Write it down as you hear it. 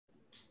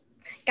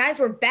Guys,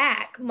 we're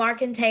back.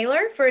 Mark and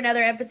Taylor for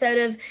another episode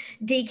of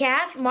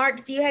Decaf.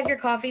 Mark, do you have your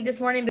coffee this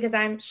morning? Because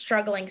I'm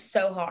struggling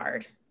so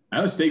hard.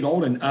 I stay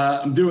golden.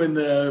 I'm doing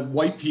the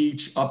white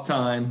peach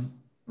uptime.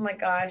 Oh my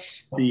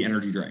gosh. The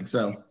energy drink.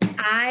 So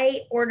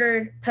I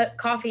ordered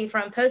coffee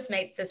from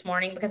Postmates this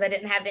morning because I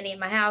didn't have any in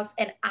my house.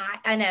 And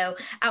I know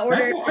I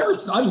ordered.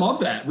 I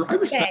love that. I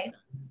respect okay.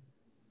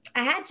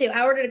 I had to.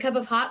 I ordered a cup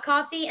of hot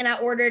coffee and I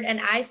ordered an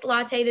iced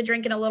latte to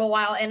drink in a little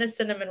while and a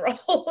cinnamon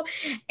roll.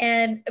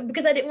 And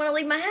because I didn't want to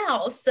leave my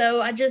house. So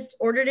I just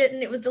ordered it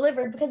and it was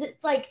delivered because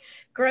it's like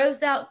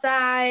gross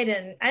outside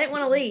and I didn't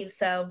want to leave.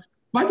 So,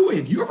 by the way,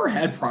 have you ever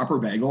had proper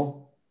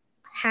bagel?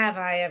 Have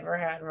I ever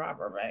had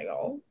proper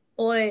bagel?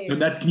 Please.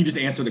 So can you just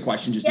answer the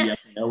question? Just yes.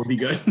 That would be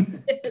good.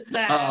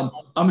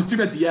 I'm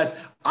assuming that's a yes.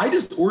 I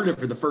just ordered it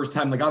for the first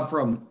time. Like I'm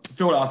from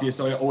Philadelphia,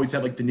 so I always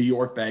have like the New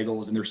York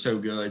bagels, and they're so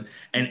good.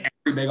 And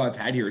every bagel I've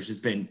had here has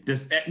just been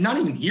not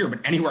even here, but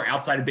anywhere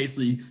outside of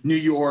basically New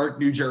York,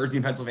 New Jersey,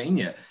 and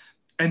Pennsylvania.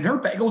 And their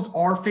bagels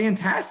are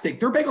fantastic.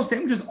 Their bagel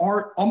sandwiches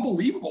are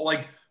unbelievable.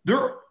 Like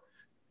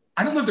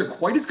I don't know if they're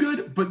quite as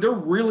good, but they're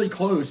really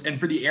close. And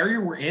for the area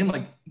we're in,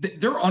 like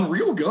they're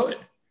unreal good.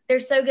 They're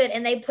so good.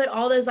 And they put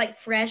all those like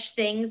fresh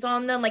things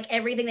on them. Like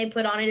everything they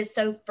put on it is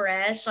so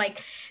fresh.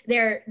 Like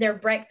their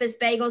breakfast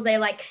bagels,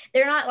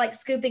 they're not like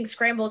scooping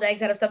scrambled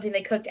eggs out of something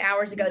they cooked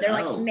hours ago. They're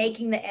like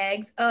making the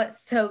eggs. Oh, it's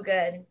so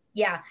good.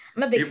 Yeah.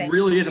 I'm a big fan. It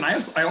really is. And I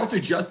also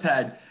just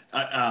had,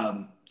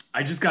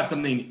 I just got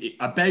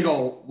a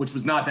bagel, which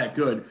was not that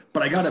good,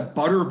 but I got a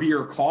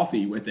butterbeer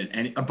coffee with it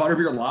and a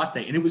butterbeer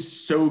latte, and it was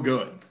so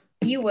good.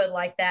 You would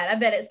like that. I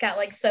bet it's got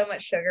like so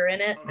much sugar in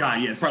it. Oh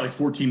God, yeah, it's probably like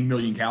 14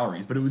 million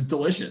calories, but it was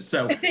delicious.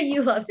 So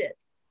you loved it.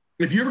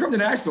 If you ever come to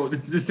Nashville,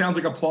 this sounds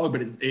like a plug,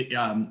 but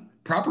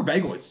proper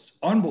bagel is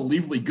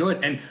unbelievably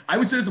good. And I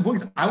was so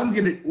disappointed because I wanted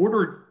to get it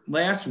ordered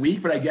last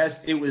week, but I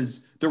guess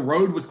the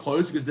road was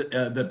closed because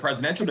the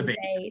presidential debate.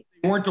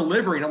 They weren't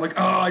delivering. I'm like,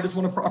 oh, I just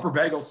want a proper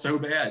bagel so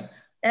bad.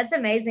 That's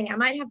amazing. I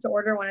might have to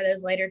order one of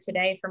those later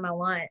today for my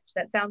lunch.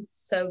 That sounds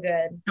so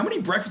good. How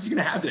many breakfasts are you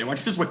going to have today? Why don't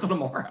you just wait till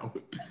tomorrow?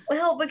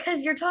 Well,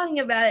 because you're talking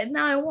about it,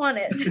 now I want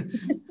it.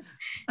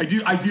 I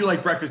do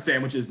like breakfast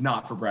sandwiches,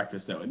 not for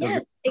breakfast though.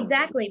 Yes,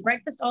 exactly.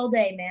 Breakfast all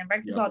day, man.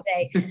 Breakfast all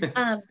day.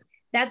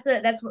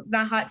 That's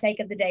my hot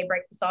take of the day,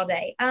 breakfast all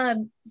day.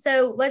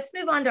 So let's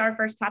move on to our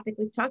first topic.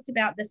 We've talked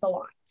about this a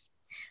lot.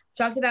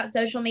 We talked about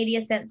social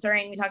media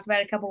censoring. We talked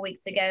about it a couple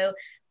weeks ago.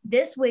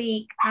 This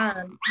week,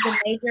 the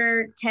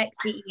major tech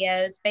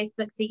CEOs,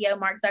 Facebook CEO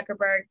Mark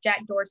Zuckerberg,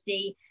 Jack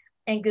Dorsey,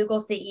 and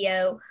Google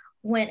CEO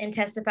went and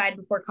testified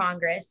before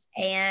Congress.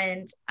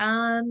 And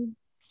I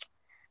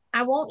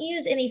won't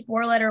use any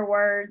four-letter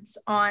words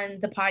on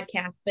the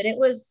podcast, but it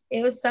was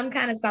some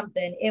kind of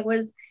something.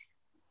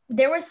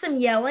 There was some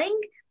yelling,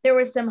 there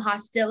was some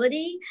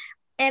hostility,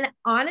 and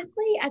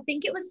honestly, I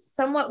think it was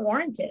somewhat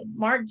warranted.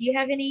 Mark, do you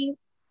have any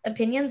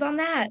opinions on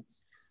that?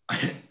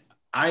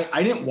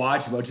 I didn't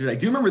watch much of it. I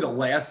do remember the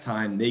last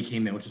time they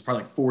came in, which was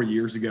probably like 4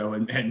 years ago.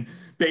 And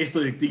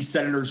basically these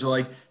senators are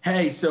like,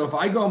 hey, so if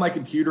I go on my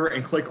computer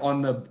and click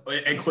on the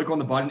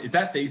button, is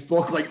that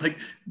Facebook? Like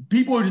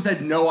people who just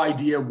had no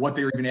idea what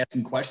they were even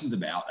asking questions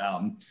about.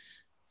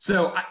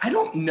 So I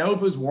don't know if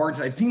it was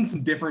warranted. I've seen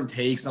some different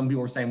takes. Some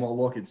people are saying, well,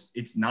 look,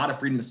 it's not a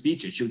freedom of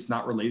speech issue. It's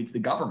not related to the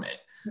government.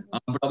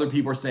 But other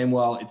people are saying,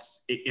 well,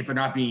 if they're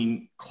not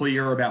being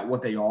clear about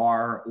what they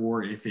are,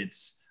 or if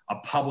it's a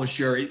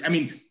publisher. I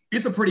mean,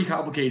 it's a pretty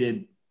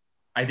complicated,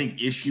 I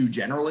think, issue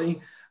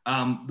generally.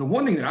 The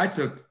one thing that I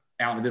took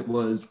out of it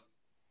was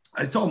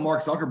I saw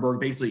Mark Zuckerberg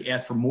basically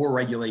ask for more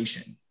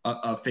regulation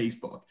of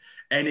Facebook.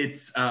 And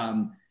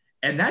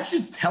and that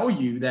should tell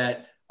you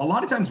that a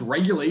lot of times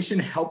regulation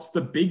helps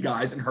the big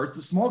guys and hurts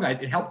the small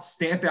guys. It helps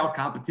stamp out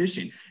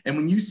competition. And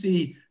when you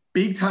see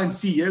big time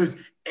CEOs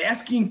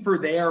asking for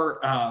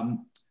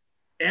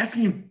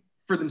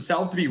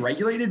themselves to be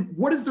regulated,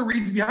 what is the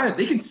reason behind it?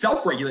 They can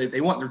self-regulate if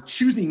they want. They're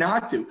choosing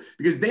not to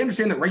because they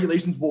understand that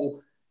regulations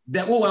will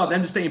allow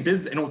them to stay in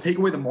business and it will take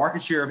away the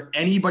market share of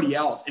anybody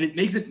else. And it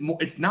makes it more,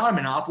 it's not a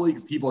monopoly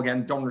because people,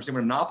 again, don't understand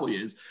what a monopoly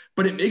is,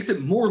 but it makes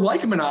it more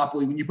like a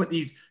monopoly when you put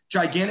these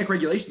gigantic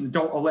regulations that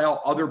don't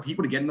allow other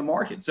people to get in the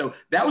market. So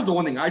that was the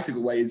one thing I took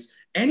away is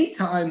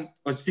anytime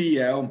a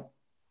CEO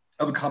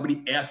of a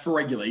company asks for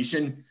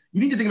regulation, you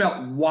need to think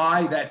about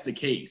why that's the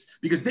case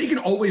because they can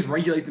always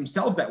regulate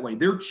themselves that way.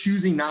 They're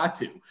choosing not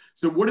to.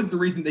 So what is the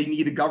reason they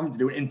need a government to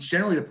do it and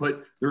generally to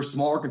put their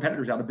smaller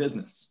competitors out of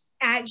business?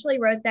 I actually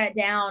wrote that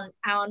down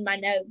on my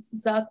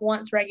notes. Zuck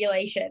wants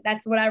regulation.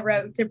 That's what I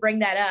wrote to bring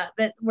that up,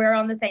 but we're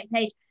on the same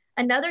page.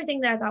 Another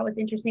thing that I thought was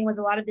interesting was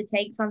a lot of the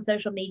takes on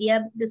social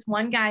media. This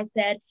one guy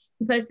said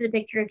he posted a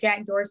picture of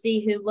Jack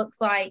Dorsey who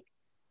looks like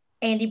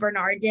Andy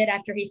Bernard did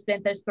after he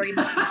spent those 3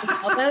 months in the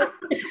elbow.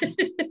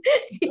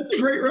 That's a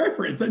great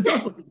reference.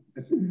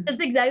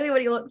 That's exactly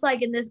what he looks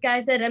like. And this guy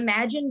said,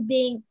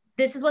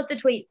 this is what the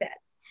tweet said.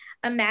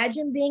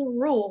 imagine being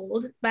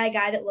ruled by a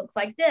guy that looks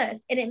like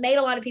this. And it made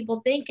a lot of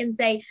people think and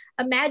say,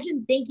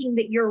 imagine thinking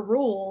that you're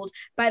ruled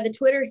by the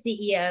Twitter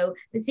CEO,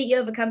 the CEO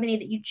of a company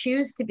that you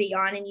choose to be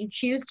on and you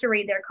choose to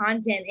read their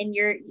content, and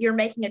you're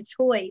making a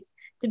choice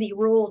to be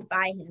ruled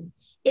by him.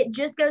 It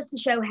just goes to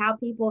show how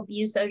people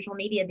view social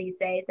media these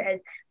days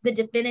as the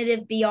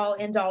definitive be all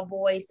end all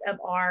voice of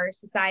our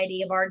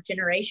society, of our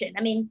generation.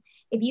 I mean,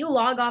 if you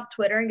log off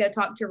Twitter and go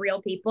talk to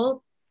real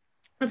people,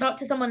 I talked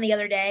to someone the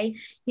other day.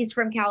 He's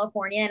from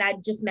California, and I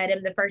just met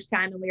him the first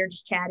time, and we were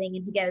just chatting.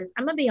 And he goes,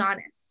 I'm going to be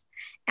honest.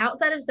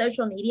 Outside of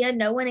social media,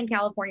 no one in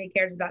California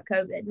cares about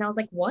COVID. And I was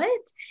like, what?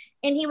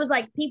 And he was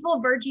like,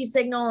 people virtue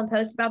signal and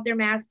post about their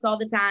masks all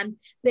the time.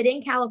 But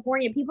in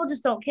California, people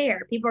just don't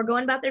care. People are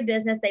going about their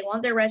business. They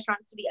want their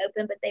restaurants to be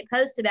open, but they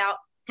post about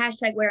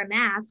hashtag wear a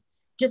mask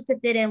just to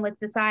fit in with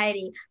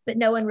society, but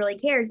no one really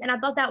cares. And I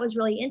thought that was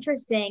really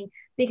interesting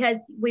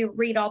because we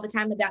read all the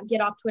time about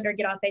get off Twitter,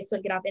 get off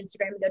Facebook, get off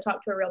Instagram, and go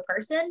talk to a real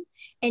person.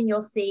 And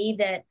you'll see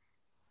that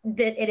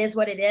it is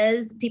what it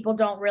is. People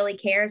don't really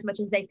care as much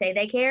as they say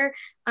they care.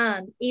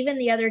 Even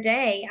the other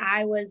day,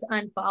 I was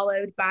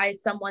unfollowed by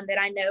someone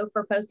that I know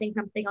for posting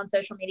something on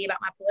social media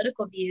about my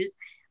political views.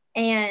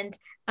 And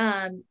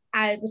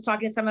I was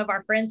talking to some of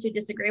our friends who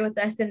disagree with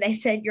us, and they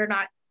said, you're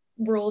not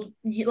ruled,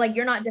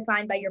 you're not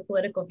defined by your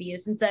political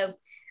views. And so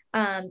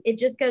it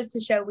just goes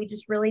to show we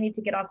just really need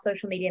to get off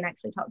social media and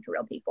actually talk to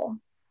real people.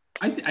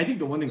 I think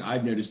the one thing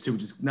I've noticed too,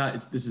 which is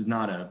this is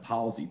not a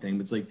policy thing,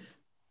 but it's like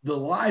the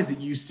lives that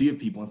you see of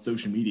people on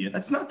social media,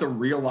 that's not the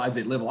real lives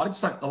they live. A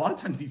lot of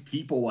times these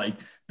people, like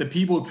the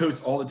people who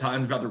post all the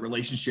times about their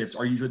relationships,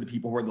 are usually the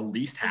people who are the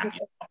least happy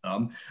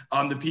about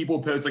them. The people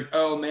who post like,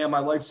 oh man, my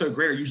life's so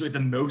great, are usually the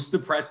most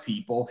depressed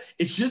people.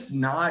 It's just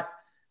not,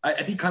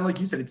 I think kind of like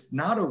you said, that's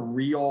not the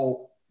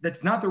real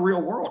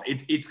world.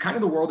 It's kind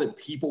of the world that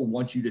people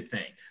want you to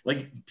think.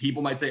 Like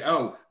people might say,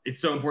 oh, it's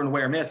so important to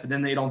wear a mask, but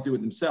then they don't do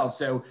it themselves.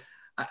 So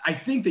I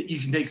think that you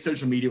should take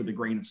social media with a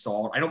grain of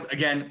salt.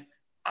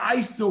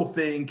 I still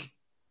think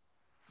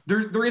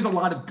there is a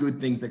lot of good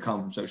things that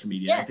come from social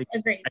media. Yes,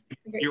 I think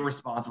it's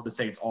irresponsible to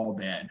say it's all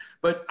bad,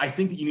 but I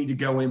think that you need to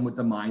go in with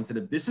the mindset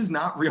of this is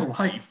not real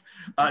life.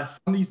 Some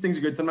of these things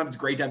are good. Sometimes it's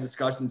great to have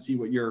discussion and see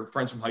what your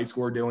friends from high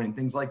school are doing and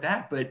things like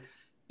that, but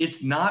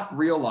it's not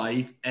real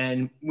life.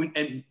 And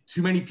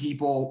too many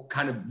people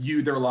kind of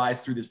view their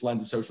lives through this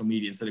lens of social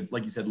media instead of,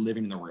 like you said,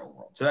 living in the real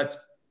world. So that's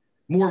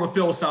more of a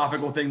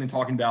philosophical thing than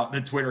talking about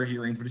the Twitter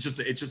hearings, but it's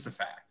just a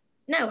fact.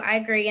 No, I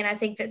agree. And I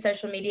think that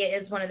social media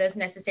is one of those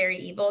necessary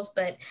evils.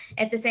 But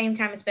at the same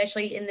time,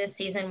 especially in this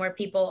season where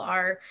people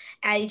are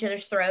at each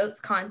other's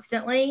throats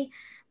constantly,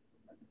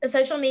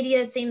 social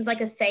media seems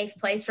like a safe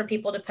place for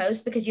people to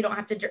post because you don't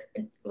have to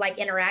like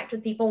interact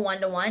with people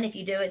one-to-one. If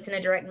you do, it's in a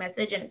direct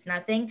message and it's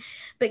nothing.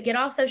 But get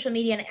off social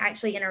media and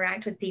actually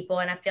interact with people.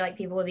 And I feel like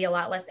people would be a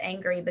lot less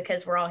angry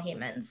because we're all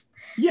humans.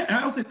 Yeah. And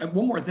I also,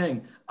 one more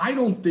thing, I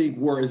don't think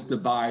we're as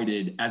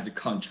divided as a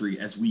country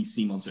as we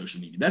seem on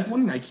social media. That's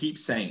one thing I keep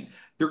saying.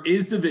 There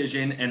is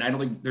division, and I don't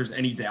think there's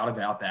any doubt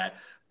about that.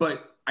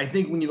 But I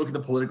think when you look at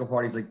the political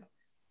parties, like,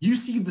 you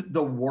see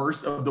the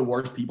worst of the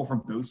worst people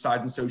from both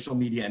sides of social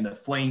media and the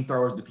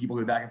flamethrowers, the people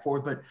go back and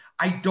forth. But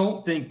I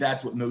don't think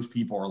that's what most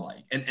people are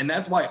like. And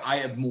that's why I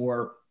have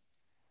more,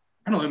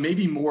 I don't know,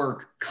 maybe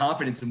more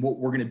confidence in what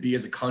we're going to be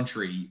as a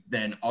country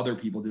than other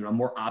people do. I'm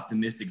more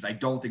optimistic because I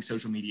don't think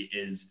social media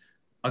is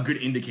a good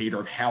indicator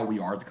of how we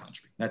are as a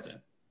country. That's it.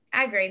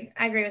 I agree.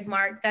 I agree with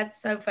Mark.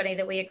 That's so funny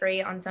that we agree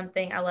on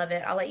something. I love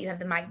it. I'll let you have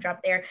the mic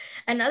drop there.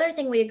 Another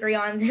thing we agree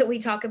on that we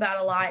talk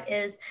about a lot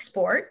is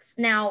sports.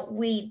 Now,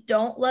 we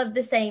don't love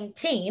the same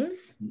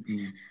teams,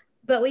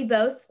 but we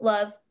both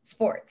love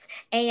sports.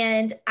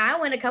 And I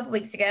went a couple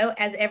weeks ago,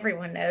 as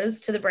everyone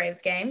knows, to the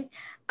Braves game.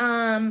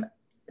 The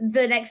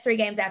next 3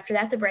 games after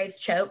that, the Braves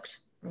choked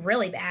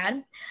really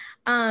bad.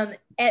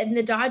 And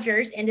the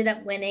Dodgers ended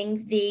up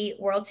winning the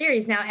World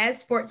Series. Now, as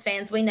sports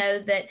fans, we know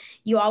that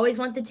you always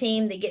want the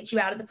team that gets you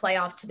out of the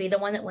playoffs to be the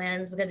one that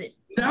wins because it.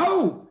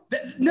 No,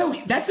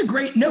 that's a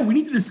great, we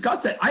need to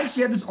discuss that. I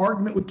actually had this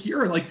argument with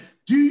Kira. Like,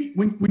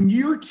 when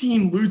your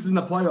team loses in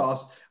the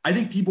playoffs, I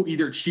think people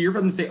either cheer for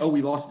them and say, oh,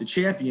 we lost to the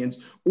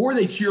champions, or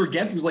they cheer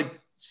against them. It's like,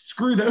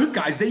 screw those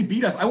guys. They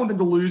beat us. I want them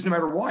to lose no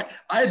matter what.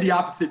 I had the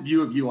opposite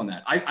view of you on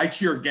that. I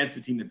cheer against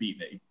the team that beat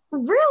me.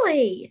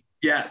 Really?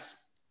 Yes.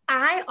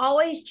 I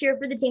always cheer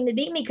for the team that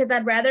beat me because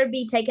I'd rather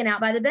be taken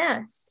out by the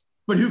best.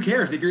 But who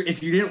cares?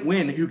 If you didn't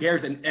win, who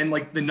cares? And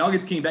like the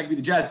Nuggets came back to beat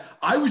the Jazz.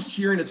 I was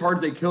cheering as hard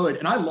as they could.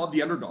 And I love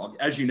the underdog,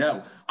 as you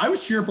know. I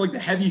was cheering for like the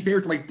heavy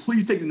favorites. I'm like,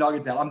 please take the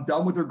Nuggets out. I'm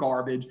done with their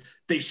garbage.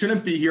 They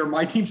shouldn't be here.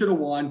 My team should have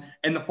won.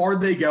 And the farther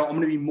they go, I'm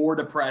going to be more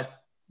depressed.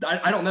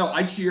 I don't know.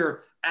 I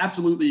cheer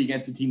absolutely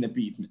against the team that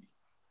beats me.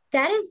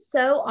 That is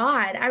so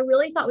odd. I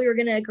really thought we were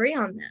going to agree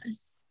on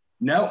this.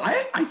 No,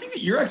 I think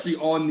that you're actually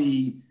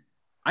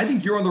I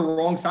think you're on the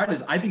wrong side of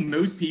this. I think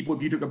most people,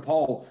 if you took a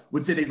poll,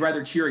 would say they'd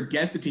rather cheer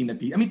against the team that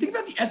beat. I mean, think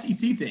about the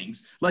SEC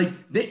things. Like,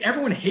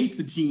 everyone hates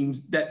the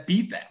teams that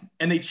beat them,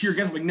 and they cheer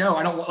against them. Like, no,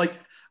 I don't want. Like,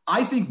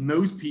 I think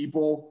most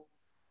people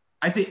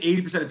I'd say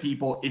 80% of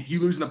people, if you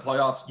lose in the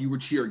playoffs, you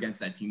would cheer against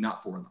that team,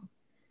 not for them.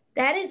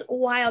 That is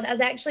wild.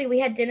 We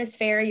had Dennis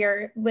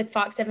Ferrier with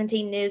Fox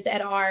 17 News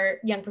at our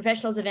Young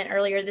Professionals event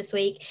earlier this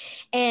week.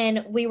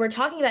 And we were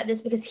talking about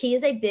this because he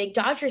is a big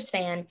Dodgers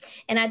fan.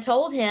 And I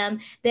told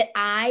him that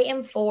I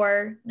am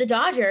for the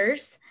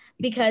Dodgers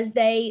because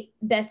they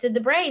bested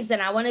the Braves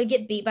and I want to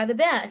get beat by the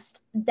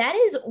best. That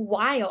is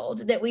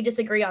wild that we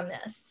disagree on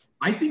this.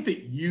 I think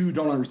that you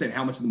don't understand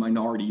how much of the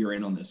minority you're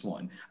in on this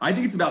one. I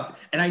think it's about,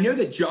 and I know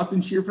that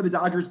Justin cheered for the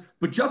Dodgers,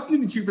 but Justin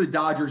didn't cheer for the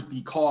Dodgers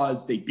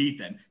because they beat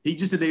them. He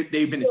just said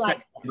they've been a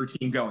second favorite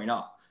team going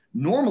up.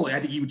 Normally, I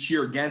think he would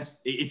cheer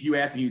against, if you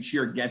asked him, he would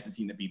cheer against the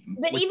team that beat them.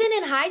 But even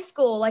in high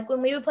school, like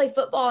when we would play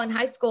football in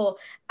high school,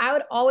 I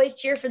would always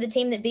cheer for the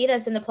team that beat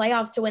us in the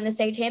playoffs to win the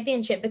state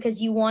championship because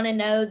you want to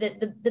know that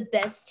the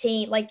best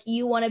team, like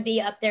you want to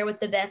be up there with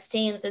the best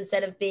teams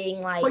instead of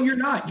being like. But you're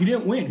not. You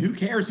didn't win. Who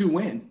cares who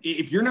wins?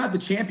 If you're not the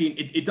champion,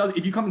 it does.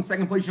 If you come in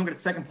second place, you don't get a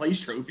second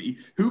place trophy.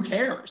 Who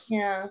cares?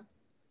 Yeah.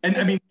 And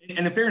I mean,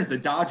 and in fairness, the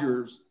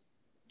Dodgers,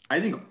 I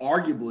think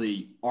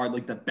arguably are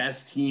like the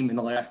best team in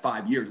the last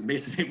 5 years. And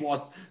basically they've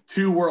lost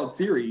 2 World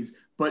Series,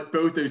 but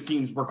both those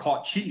teams were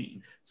caught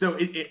cheating. So,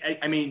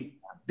 I mean,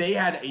 they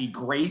had a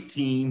great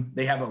team.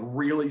 They have a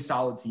really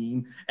solid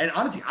team. And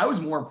honestly, I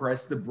was more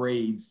impressed the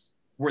Braves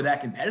were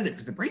that competitive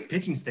because the Braves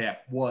pitching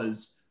staff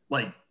was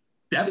like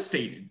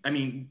devastated. I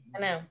mean, I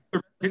know.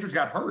 Their pitchers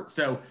got hurt.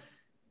 So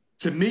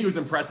to me, it was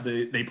impressive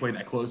that they played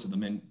that close to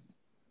them. And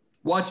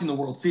watching the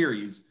World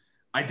Series,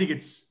 I think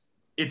it's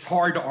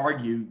hard to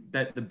argue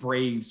that the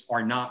Braves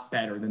are not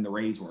better than the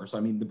Rays were. So,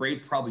 I mean, the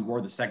Braves probably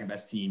were the second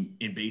best team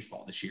in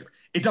baseball this year.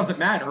 It doesn't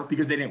matter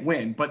because they didn't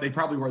win, but they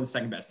probably were the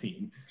second best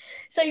team.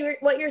 So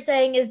what you're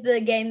saying is the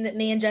game that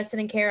me and Justin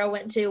and Kara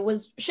went to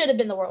should have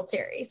been the World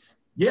Series.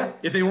 Yeah.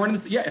 If they weren't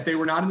if they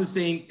were not in the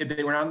same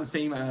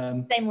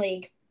same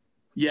league.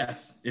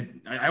 Yes.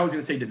 I was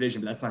going to say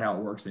division, but that's not how it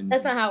works.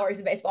 That's not how it works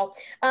in baseball.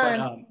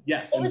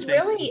 Yes. It was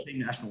really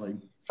National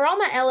League. For all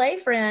my LA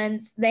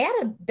friends, they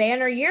had a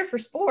banner year for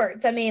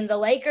sports. I mean, the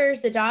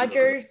Lakers, the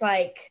Dodgers,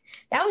 like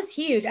that was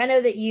huge. I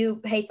know that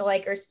you hate the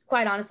Lakers.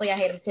 Quite honestly, I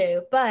hate them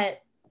too.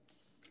 But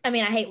I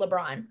mean, I hate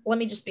LeBron. Let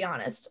me just be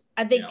honest.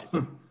 I think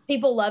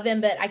people love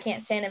him, but I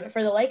can't stand him. But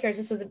for the Lakers,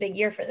 this was a big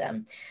year for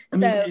them.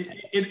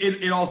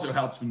 It also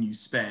helps when you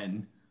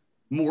spend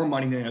more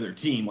money than another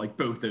team, like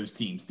both those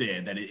teams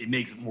did, that it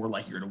makes it more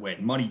likely to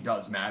win. Money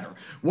does matter.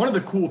 One of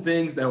the cool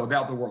things, though,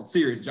 about the World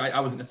Series, which I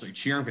wasn't necessarily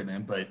cheering for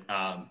them, but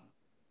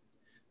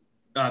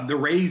the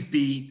Rays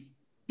beat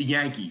the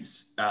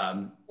Yankees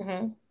last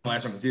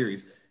round of the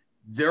series.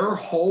 Their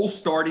whole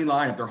starting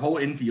lineup, their whole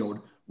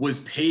infield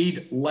was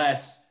paid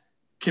less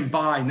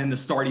combined than the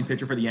starting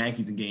pitcher for the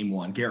Yankees in game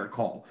 1, Garrett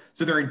Cole.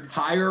 So their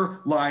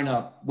entire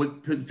lineup was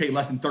paid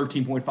less than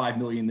 $13.5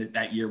 million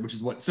that year, which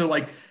is so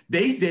like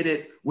they did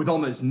it with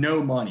almost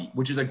no money,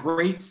 which is a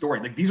great story.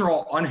 Like these are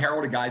all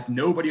unheralded guys.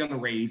 Nobody on the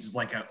Rays is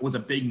was a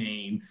big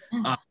name.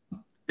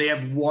 They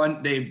have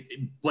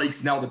Blake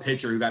Snell, the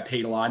pitcher, who got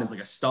paid a lot, is like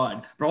a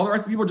stud. But all the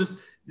rest of the people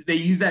they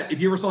use that. If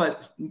you ever saw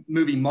that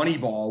movie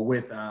Moneyball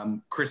with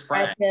Chris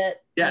Pratt,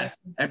 yes,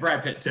 and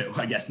Brad Pitt too,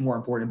 I guess more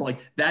important. But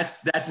like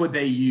that's what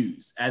they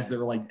use as their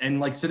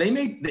so they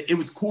it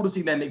was cool to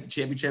see them make the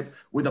championship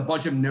with a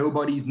bunch of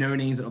nobodies, no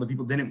names that other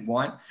people didn't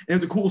want. And it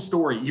was a cool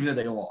story, even though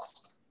they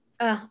lost.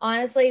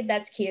 Honestly,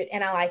 that's cute,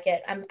 and I like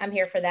it. I'm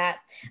here for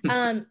that.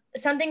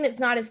 Something that's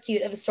not as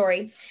cute of a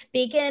story.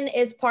 Beacon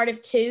is part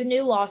of 2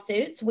 new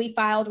lawsuits. We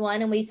filed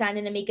one, and we signed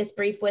an amicus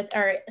brief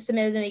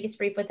submitted an amicus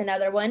brief with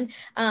another one.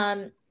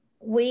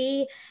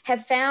 We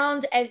have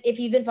found, if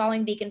you've been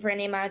following Beacon for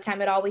any amount of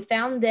time at all, we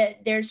found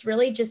that there's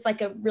really just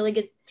like a really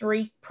good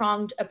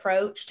 3-pronged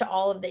approach to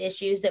all of the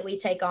issues that we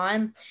take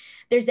on.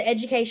 There's the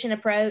education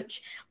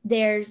approach.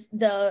 There's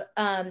the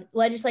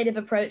legislative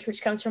approach,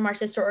 which comes from our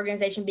sister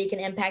organization, Beacon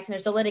Impact. And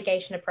there's the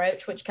litigation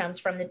approach, which comes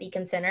from the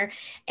Beacon Center.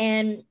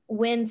 And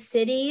when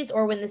cities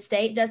or when the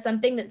state does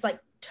something that's like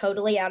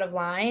totally out of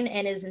line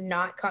and is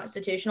not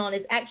constitutional and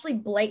is actually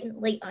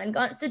blatantly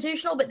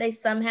unconstitutional, but they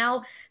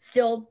somehow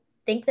still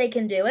think they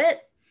can do it,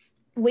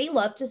 we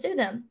love to sue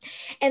them.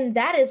 And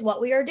that is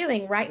what we are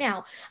doing right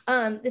now.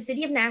 The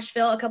city of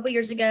Nashville, a couple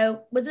years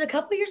ago, was it a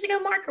couple years ago,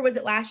 Mark, or was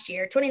it last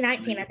year?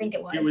 2019, I think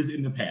it was. It was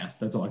in the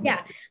past. That's all I can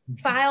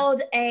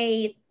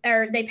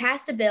they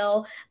passed a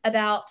bill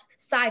about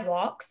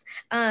sidewalks,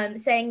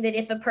 saying that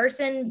if a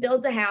person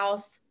builds a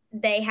house,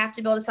 they have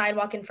to build a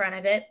sidewalk in front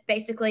of it,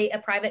 basically a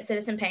private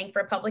citizen paying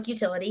for a public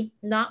utility.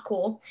 Not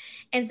cool.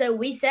 And so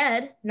we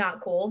said,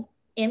 not cool,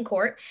 in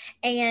court.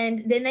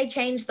 And then they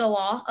changed the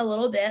law a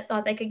little bit,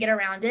 thought they could get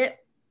around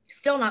it.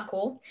 Still not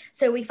cool.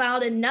 So we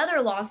filed another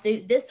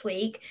lawsuit this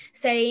week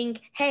saying,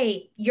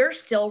 hey, you're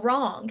still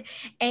wrong.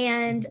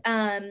 And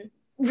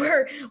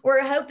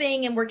we're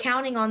hoping and we're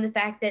counting on the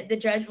fact that the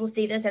judge will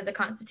see this as a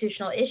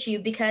constitutional issue,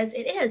 because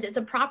it's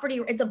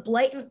a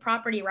blatant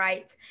property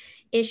rights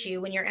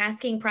issue when you're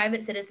asking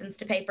private citizens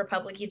to pay for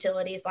public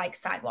utilities like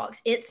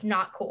sidewalks. It's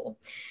not cool.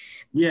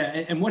 Yeah,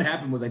 and what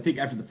happened was, I think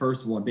after the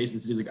first one, basically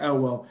the city's like, oh,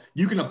 well,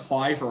 you can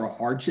apply for a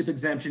hardship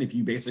exemption if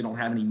you basically don't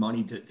have any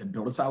money to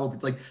build a sidewalk.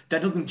 It's like,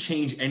 that doesn't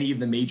change any of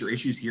the major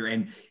issues here.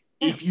 And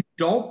if you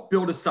don't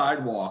build a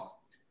sidewalk,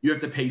 you have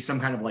to pay some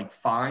kind of like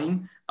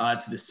fine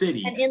to the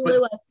city. And in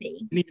lieu of fee.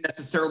 It doesn't even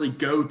necessarily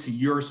go to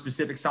your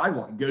specific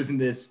sidewalk. It goes in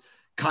this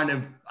kind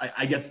of,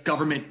 I guess,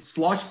 government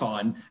slush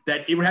fund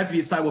that it would have to be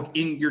a sidewalk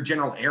in your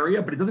general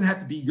area, but it doesn't have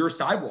to be your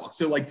sidewalk.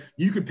 So like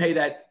you could pay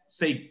that,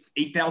 say,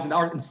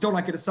 $8,000 and still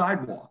not get a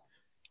sidewalk.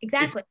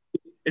 Exactly.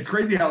 It's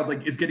crazy how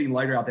like it's getting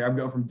lighter out there. I'm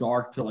going from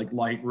dark to like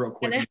light real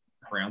quick.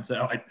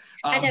 So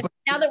I know. But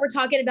now that we're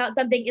talking about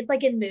something, it's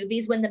like in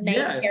movies when the main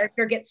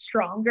character gets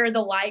stronger,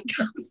 the light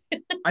comes.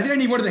 I think I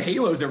need one of the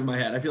halos over my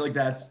head. I feel like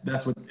that's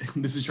what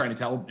this is trying to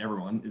tell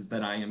everyone, is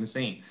that I am a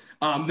saint.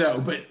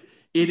 No, but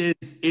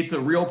it's a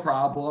real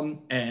problem,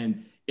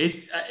 and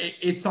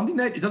it's something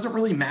that it doesn't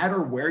really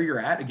matter where you're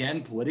at.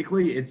 Again,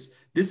 politically,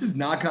 this is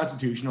not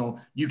constitutional.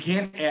 You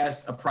can't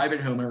ask a private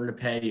homeowner to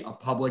pay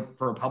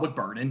for a public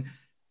burden,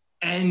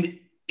 and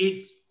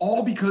it's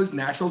all because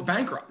Nashville's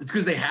bankrupt. It's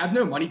because they have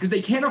no money, because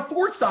they can't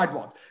afford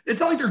sidewalks.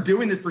 It's not like they're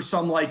doing this for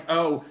some like,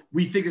 oh,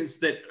 we think it's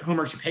that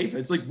homeowners should pay for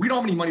it. It's like, we don't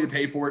have any money to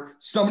pay for it.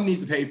 Someone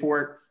needs to pay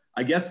for it.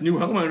 I guess new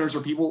homeowners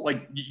or people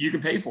like you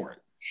can pay for it.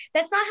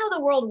 That's not how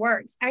the world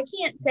works. I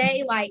can't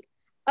say like,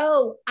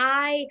 oh,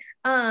 I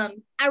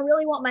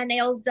really want my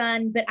nails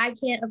done, but I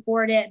can't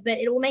afford it, but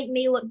it will make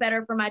me look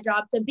better for my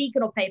job, so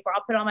Beacon will pay for it.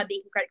 I'll put on my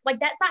Beacon credit. Like,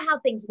 that's not how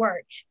things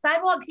work.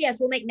 Sidewalks, yes,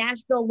 will make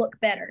Nashville look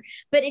better,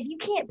 but if you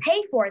can't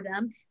pay for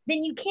them,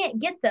 then you can't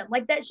get them.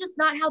 Like, that's just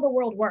not how the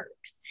world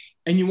works.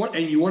 And you want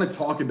to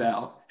talk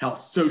about how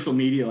social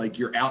media, like,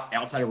 you're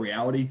outside of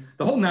reality.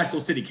 The whole Nashville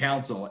City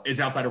Council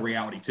is outside of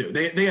reality too.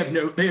 They have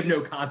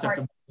no concept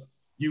of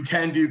you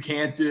can do,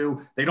 can't do.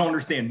 They don't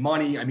understand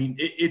money. I mean,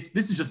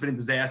 this has just been a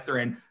disaster.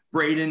 And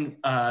Braden,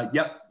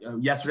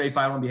 yesterday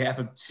filed on behalf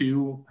of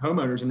 2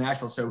 homeowners in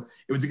Nashville. So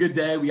it was a good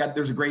day.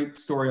 There's a great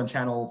story on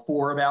Channel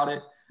 4 about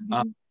it.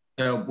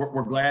 So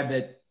we're glad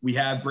that we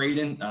have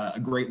Braden, a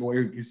great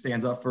lawyer who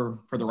stands up for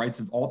the rights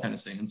of all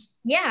Tennesseans.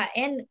 Yeah.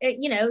 And,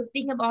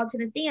 speaking of all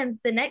Tennesseans,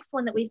 the next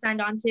one that we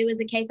signed on to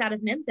is a case out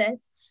of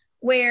Memphis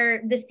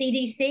where the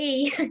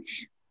CDC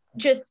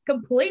just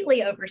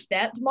completely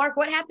overstepped. Mark,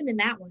 what happened in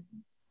that one?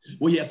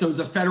 Well, yeah, so it was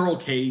a federal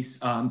case.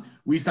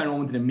 We signed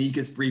on with an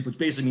amicus brief, which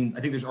basically means I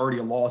think there's already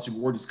a lawsuit.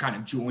 We're just kind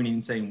of joining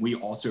and saying we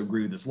also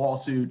agree with this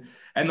lawsuit.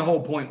 And the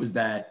whole point was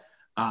that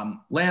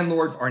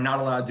landlords are not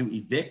allowed to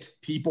evict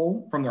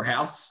people from their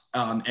house.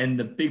 And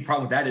the big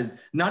problem with that is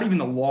not even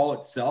the law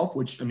itself,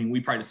 which, I mean, we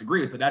probably disagree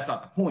with, but that's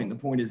not the point. The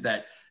point is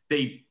that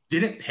they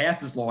didn't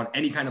pass this law in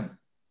any kind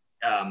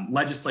of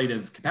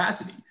legislative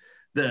capacity.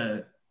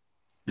 The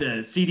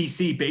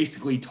CDC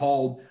basically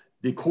told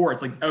the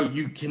courts, like, oh,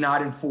 you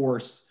cannot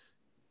enforce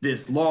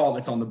this law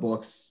that's on the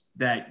books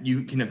that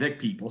you can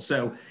evict people.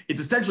 So it's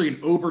essentially an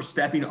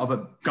overstepping of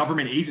a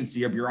government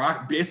agency,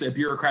 basically a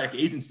bureaucratic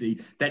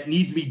agency that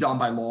needs to be done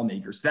by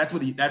lawmakers. So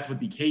that's what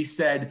the case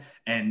said,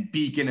 and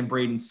Beacon and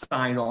Braden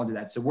signed on to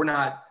that. So we're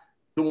not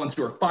the ones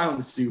who are filing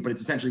the suit, but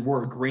it's essentially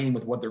we're agreeing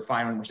with what they're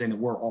filing. We're saying that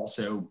we're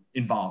also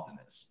involved in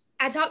this.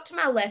 I talk to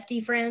my lefty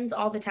friends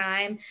all the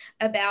time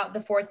about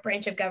the 4th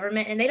branch of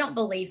government, and they don't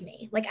believe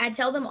me. Like, I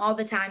tell them all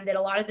the time that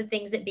a lot of the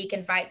things that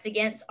Beacon fights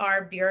against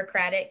are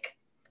bureaucratic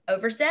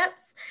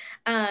oversteps.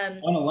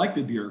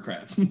 Unelected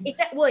bureaucrats.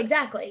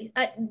 Exactly.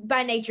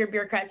 By nature,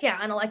 bureaucrats,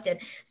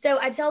 unelected. So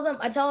I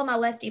tell my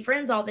lefty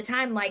friends all the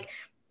time, like,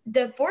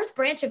 the 4th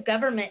branch of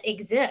government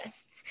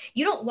exists.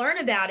 You don't learn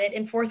about it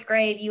in 4th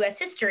grade U.S.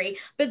 history,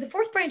 but the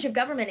 4th branch of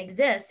government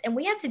exists, and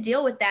we have to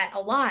deal with that a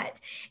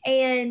lot.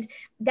 And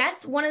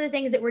that's one of the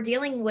things that we're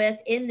dealing with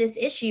in this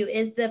issue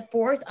is the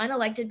 4th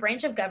unelected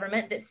branch of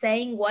government that's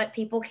saying what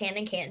people can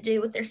and can't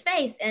do with their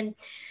space. And,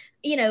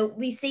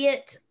 we see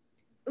it,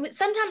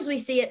 sometimes we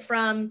see it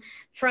from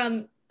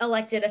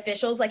elected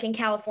officials, like in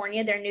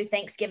California, their new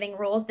Thanksgiving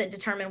rules that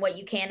determine what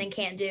you can and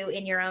can't do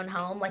in your own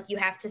home. Like, you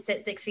have to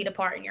sit 6 feet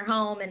apart in your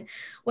home and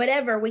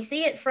whatever. We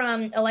see it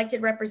from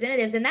elected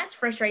representatives, and that's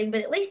frustrating,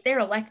 but at least they're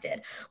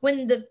elected.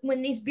 When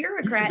these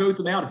bureaucrats, you can vote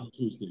them out if you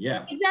choose to,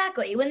 yeah.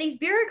 Exactly. When these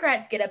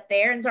bureaucrats get up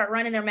there and start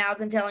running their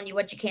mouths and telling you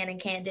what you can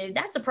and can't do,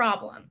 that's a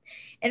problem.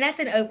 And that's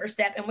an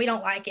overstep, and we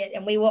don't like it.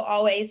 And we will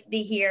always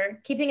be here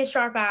keeping a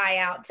sharp eye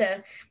out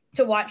to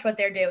watch what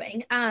they're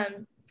doing.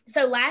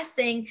 So last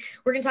thing,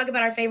 we're going to talk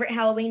about our favorite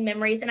Halloween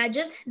memories. And I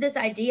just had this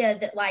idea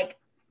that, like,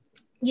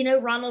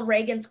 Ronald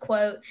Reagan's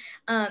quote,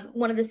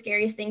 one of the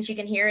scariest things you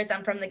can hear is,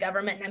 "I'm from the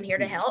government and I'm here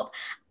to help."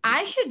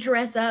 I should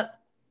dress up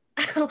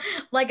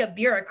like a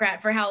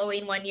bureaucrat for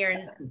Halloween one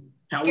year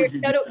How would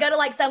you go to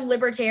like some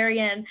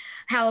libertarian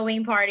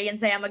Halloween party and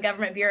say I'm a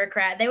government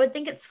bureaucrat. They would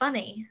think it's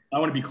funny. I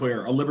want to be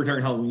clear. A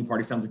libertarian Halloween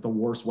party sounds like the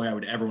worst way I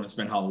would ever want to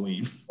spend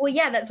Halloween. Well,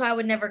 yeah, that's why I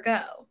would never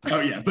go. Oh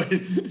yeah, but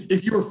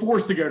if you were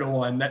forced to go to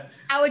one,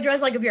 I would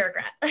dress like a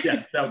bureaucrat.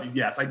 Yes, that would be,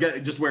 yes. I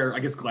get just wear, I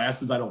guess,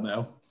 glasses. I don't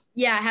know.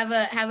 Yeah, have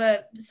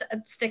a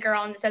sticker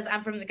on that says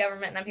I'm from the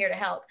government and I'm here to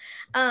help.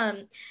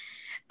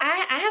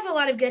 I have a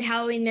lot of good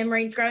Halloween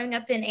memories growing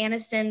up in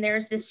Anniston.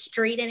 There's this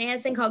street in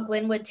Anniston called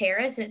Glenwood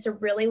Terrace, and it's a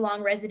really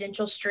long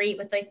residential street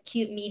with a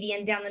cute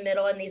median down the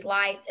middle and these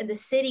lights. And the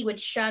city would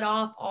shut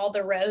off all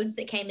the roads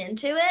that came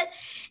into it.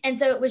 And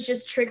so it was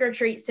just trick or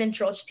treat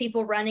central, just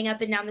people running up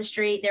and down the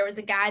street. There was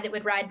a guy that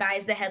would ride by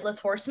as the Headless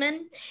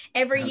Horseman.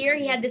 Every year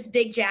he had this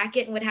big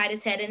jacket and would hide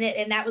his head in it.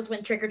 And that was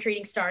when trick or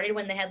treating started,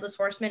 when the Headless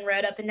Horseman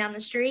rode up and down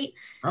the street.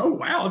 Oh,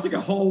 wow. It sounds like a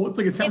whole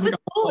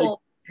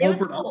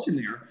production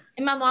there.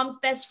 And my mom's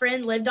best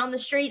friend lived on the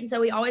street. And so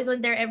we always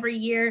went there every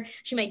year.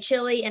 She made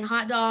chili and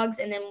hot dogs.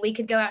 And then we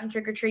could go out and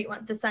trick or treat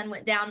once the sun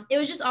went down. It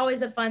was just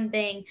always a fun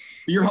thing.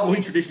 Your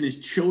Halloween tradition is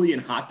chili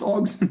and hot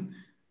dogs?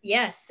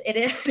 Yes, it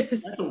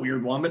is. That's a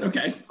weird one, but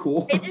okay,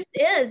 cool. It just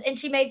is. And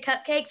she made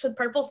cupcakes with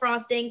purple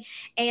frosting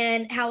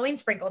and Halloween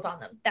sprinkles on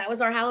them. That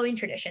was our Halloween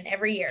tradition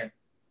every year.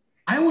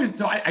 I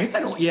guess I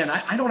don't, yeah, and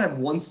I don't have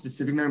one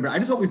specific memory, but I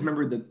just always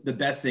remember the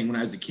best thing when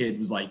I was a kid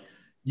was like,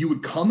 you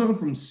would come home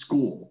from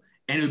school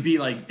and it would be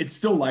like, it's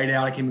still light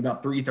out. I came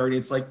about 3:30.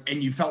 It's like,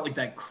 and you felt like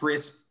that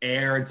crisp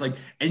air. It's like,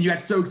 and you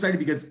got so excited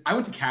because I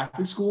went to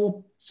Catholic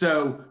school.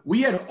 So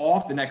we had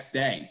off the next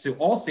day. So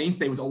All Saints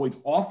Day was always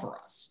off for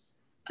us.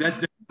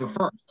 That's the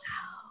first.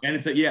 And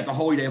it's it's a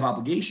holy day of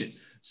obligation.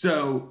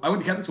 So I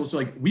went to Catholic school. So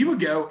like we would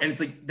go and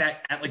it's like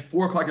that at like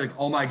 4 o'clock, like,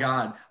 oh my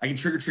God, I can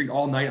trick or treat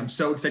all night. I'm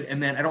so excited.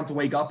 And then I don't have to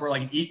wake up or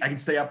like eat. I can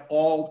stay up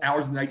all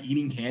hours of the night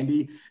eating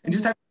candy and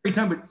just have a great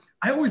time. But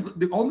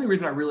the only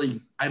reason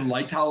I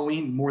liked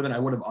Halloween more than I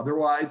would have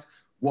otherwise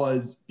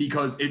was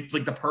because it's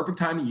like the perfect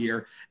time of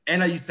year.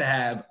 And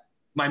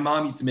my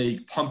mom used to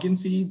make pumpkin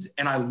seeds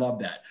and I love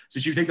that.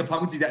 So she would take the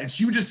pumpkin seeds out and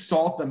she would just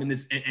salt them in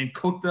this and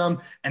cook them.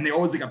 And they're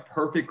always like a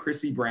perfect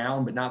crispy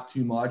brown, but not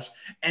too much.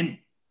 And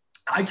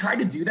I tried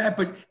to do that,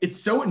 but it's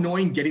so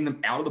annoying getting them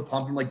out of the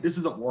pumpkin. Like, this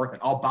isn't worth it.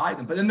 I'll buy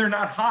them, but then they're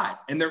not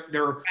hot and they're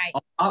right.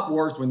 A lot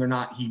worse when they're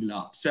not heated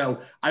up. So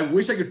I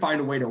wish I could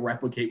find a way to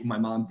replicate what my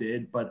mom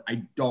did, but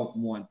I don't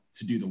want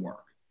to do the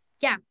work.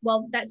 Yeah.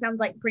 Well, that sounds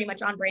like pretty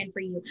much on brand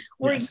for you.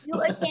 Were you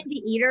a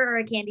candy eater or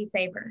a candy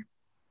saver?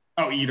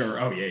 Oh, eater.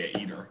 Oh yeah.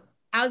 Eater.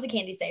 I was a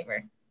candy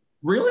saver.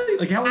 Really?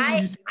 Like how long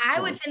would you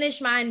I would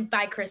finish mine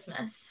by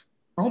Christmas.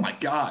 Oh my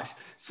gosh.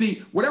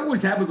 See, what I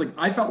always had was like,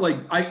 I felt like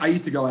I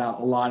used to go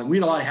out a lot and we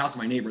had a lot of house in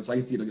my neighborhood. So I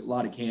used to eat like a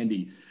lot of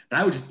candy and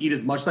I would just eat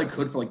as much as I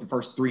could for like the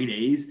first 3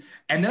 days.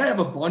 And then I'd have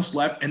a bunch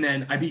left and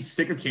then I'd be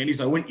sick of candy.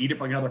 So I wouldn't eat it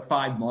for like another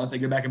 5 months. I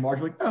go back in March,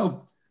 I'm like,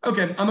 oh,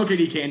 okay, I'm okay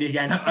to eat candy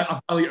again. I'm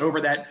finally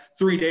over that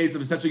 3 days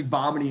of essentially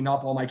vomiting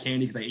up all my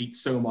candy because I ate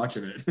so much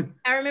of it.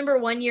 I remember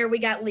one year we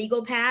got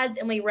legal pads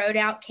and we wrote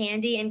out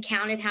candy and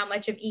counted how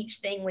much of each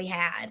thing we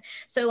had.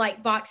 So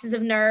like boxes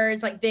of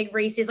Nerds, like big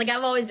Reese's, like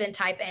I've always been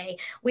type A.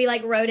 We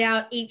like wrote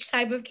out each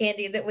type of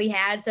candy that we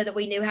had so that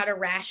we knew how to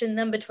ration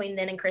them between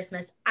then and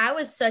Christmas. I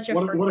was such a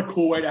what a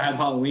cool way to have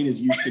Halloween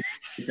is used to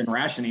and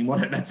rationing.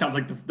 That sounds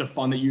like the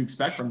fun that you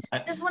expect from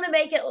that. Just want to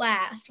make it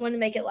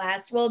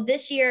last. Well,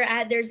 this year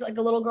there's like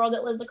a little girl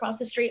that lives across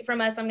the street from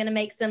us. I'm going to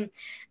make some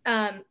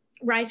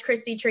Rice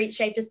Krispie treats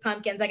shaped as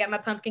pumpkins. I got my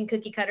pumpkin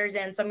cookie cutters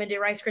in, so I'm going to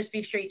do Rice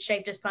Krispie treats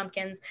shaped as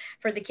pumpkins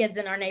for the kids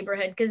in our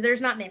neighborhood because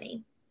there's not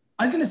many.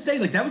 I was going to say,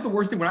 like, that was the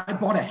worst thing when I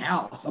bought a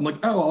house. I'm like,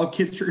 oh, I'll have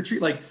kids trick or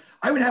treat. Like,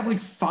 I would have like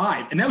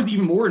 5, and that was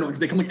even more annoying because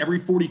they come like every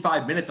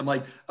 45 minutes. I'm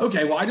like,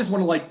 okay, well, I just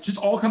want to like just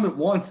all come at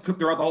once, cook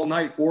throughout the whole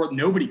night, or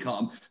nobody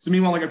come. So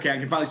meanwhile, like, okay, I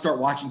can finally start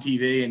watching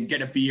TV and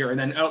get a beer, and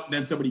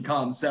then somebody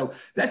comes. So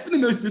that's been the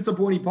most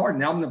disappointing part.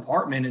 Now I'm in an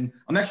apartment, and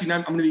I'm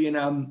going to be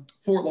in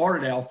Fort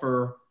Lauderdale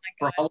for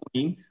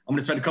Halloween. I'm going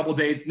to spend a couple of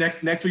days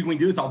next week. When we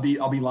do this, I'll be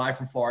live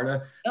from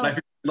Florida. Oh. And I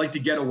figured I'd like to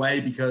get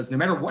away because no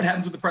matter what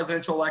happens with the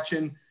presidential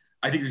election,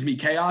 I think there's going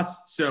to be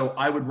chaos. So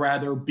I would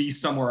rather be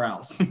somewhere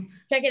else.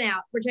 Checking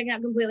out. We're checking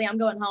out completely. I'm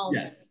going home.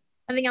 Yes.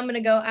 I think I'm going to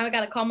go. I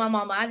got to call my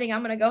mama. I think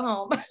I'm going to go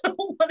home. I don't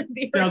want to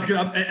be. Sounds good.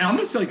 I'm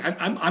just like,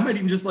 I might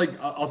even just like,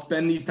 I'll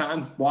spend these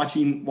times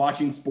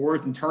watching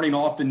sports and turning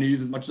off the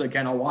news as much as I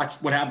can. I'll watch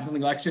what happens on the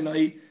election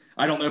night.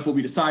 I don't know if we'll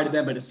be decided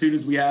then, but as soon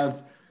as we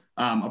have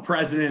a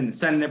president and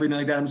Senate and everything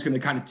like that, I'm just going to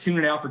kind of tune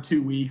it out for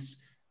 2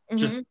 weeks.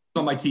 Just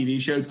on my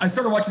TV shows. I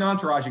started watching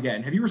Entourage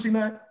again. Have you ever seen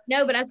that?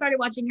 No, but I started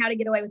watching How to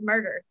Get Away with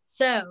Murder.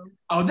 So.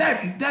 Oh,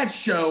 that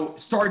show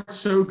starts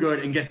so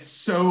good and gets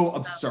so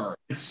absurd.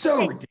 It's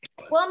so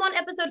ridiculous. Well, I'm on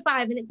episode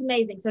 5 and it's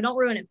amazing. So don't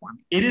ruin it for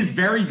me. It is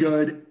very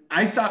good.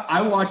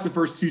 I watched the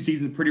first 2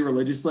 seasons pretty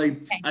religiously.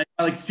 Okay.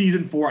 I like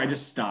season 4, I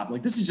just stopped.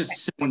 Like, this is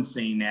just so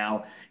insane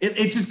now.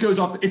 It just goes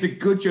off. It's a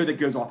good show that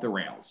goes off the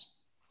rails.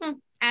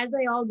 As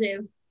they all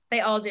do. They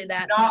all do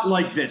that. Not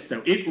like this,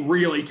 though. It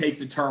really takes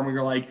a turn where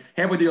you're like,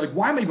 halfway through, you're like,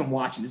 why am I even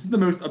watching? This is the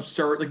most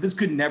absurd. Like, this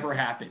could never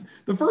happen.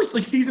 The first,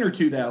 like, season or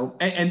 2, though,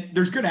 and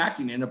there's good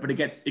acting in it, but it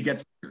gets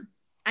weird.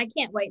 I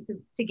can't wait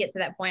to get to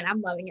that point.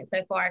 I'm loving it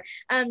so far.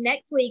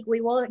 Next week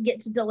we will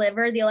get to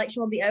deliver. The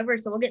election will be over,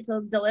 so we'll get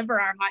to deliver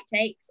our hot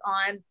takes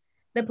on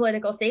the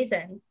political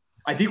season.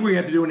 I think we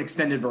have to do an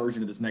extended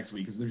version of this next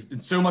week because there's been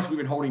so much we've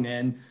been holding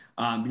in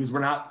because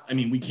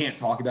we can't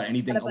talk about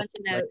anything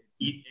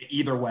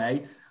either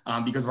way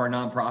because of our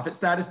nonprofit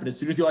status. But as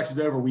soon as the election's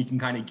over, we can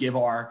kind of give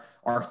our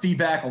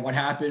feedback on what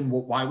happened,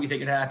 why we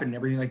think it happened, and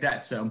everything like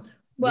that. So,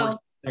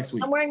 well, next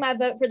week. I'm wearing my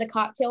vote for the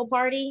cocktail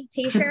party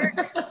t-shirt.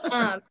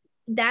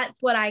 That's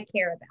what I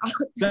care about.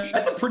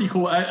 That's a pretty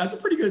cool, that's a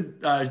pretty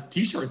good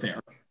t-shirt there.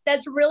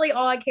 That's really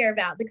all I care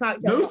about, the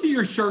cocktail. Most of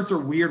your shirts are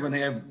weird when they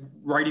have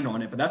writing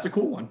on it, but that's a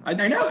cool one.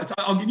 I know.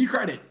 I'll give you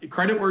credit.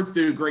 Credit where it's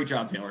due. Great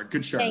job, Taylor.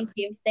 Good shirt. Thank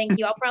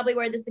you. I'll probably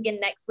wear this again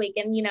next week.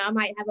 And, I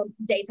might have a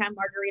daytime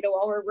margarita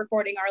while we're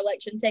recording our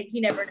election takes.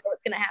 You never know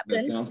what's going to happen.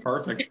 That sounds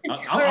perfect.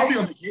 I'll be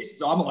on vacation,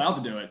 so I'm allowed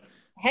to do it.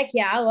 Heck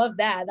yeah. I love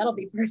that. That'll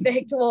be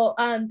perfect. Well,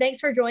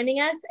 thanks for joining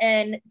us.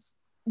 And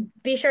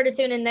be sure to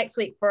tune in next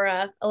week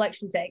for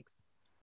election takes.